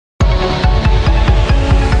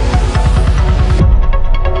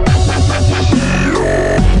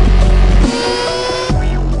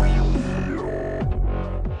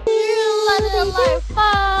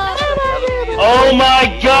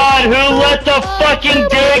a fucking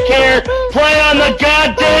daycare, play on the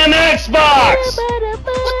goddamn Xbox!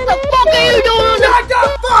 What the fuck are you doing? Shut the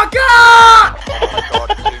fuck up!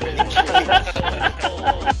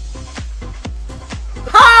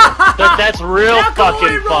 That's real now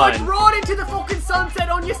fucking come on, fun. Ride into the fucking sunset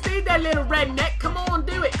on your steed there, little redneck. Come on,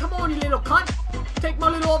 do it. Come on, you little cunt. Take my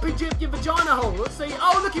little RPG up your vagina hole. Let's see.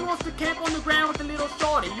 Oh, look, he wants to camp on the ground with the little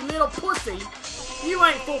shorty. You little pussy. You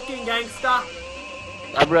ain't fucking gangsta.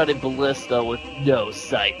 I'm running ballista with no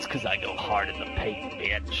sights because I go hard in the paint,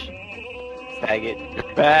 bitch. Faggot.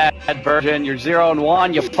 You're bad virgin. You're 0 and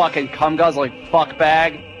 1. You fucking cum guzzling fuck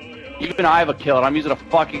bag. Even I have a kill and I'm using a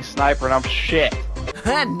fucking sniper and I'm shit.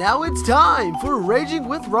 And now it's time for Raging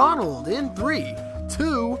with Ronald in 3,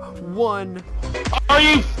 2, 1. Are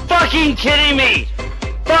you fucking kidding me?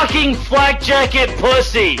 Fucking flak jacket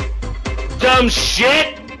pussy! Dumb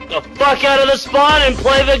shit! The fuck out of the spawn and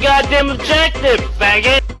play the goddamn objective,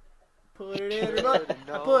 faggot! Put it in her butt.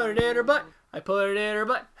 I put it in her butt. I put it in her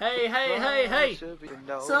butt. Hey, hey, hey, hey.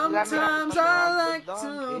 Sometimes I like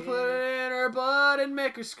to put it in her butt and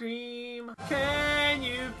make her scream. Can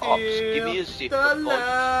you feel the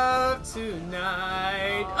love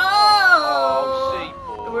tonight?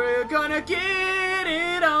 Oh, we're gonna get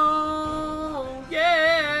it on,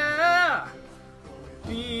 yeah.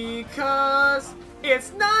 Because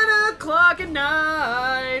it's 9 o'clock at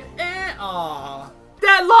night and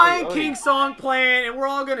that Lion King song playing and we're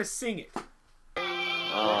all gonna sing it.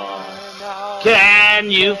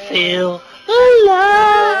 Can you feel the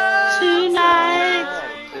love tonight?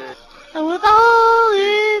 With all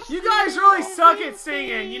its You guys really suck at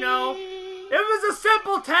singing, you know? It was a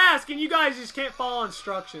simple task and you guys just can't follow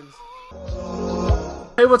instructions.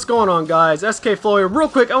 Hey, what's going on, guys? SK Flow here. Real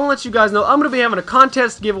quick, I want to let you guys know I'm going to be having a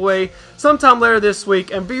contest giveaway sometime later this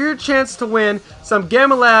week, and for your chance to win some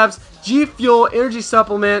Gamma Labs G Fuel Energy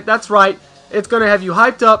Supplement, that's right, it's going to have you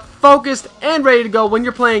hyped up, focused, and ready to go when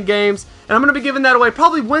you're playing games. And I'm going to be giving that away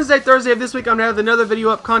probably Wednesday, Thursday of this week. I'm going to have another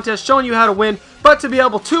video up contest showing you how to win. But to be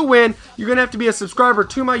able to win, you're going to have to be a subscriber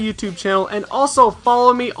to my YouTube channel. And also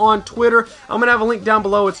follow me on Twitter. I'm going to have a link down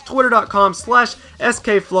below. It's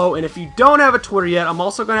twitter.com/skflow. And if you don't have a Twitter yet, I'm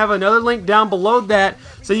also going to have another link down below that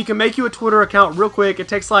so you can make you a Twitter account real quick. It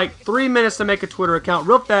takes like 3 minutes to make a Twitter account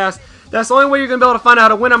real fast. That's the only way you're going to be able to find out how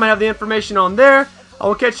to win. I'm going to have the information on there. I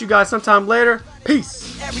will catch you guys sometime later.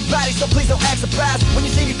 Peace. Everybody, so please don't act surprised when you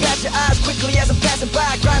see me pass your eyes quickly as I'm passing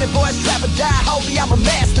by. Grinding boys, trap or die. Holy, I'm a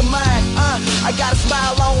mastermind. I got a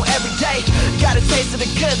smile on every day. Got a taste of the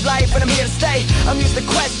good life, and I'm here to stay. I'm used to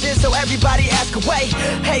questions, so everybody ask away.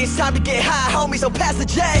 Hey, it's time to get high, homie, so pass the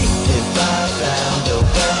J. If I found a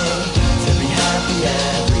way to be happy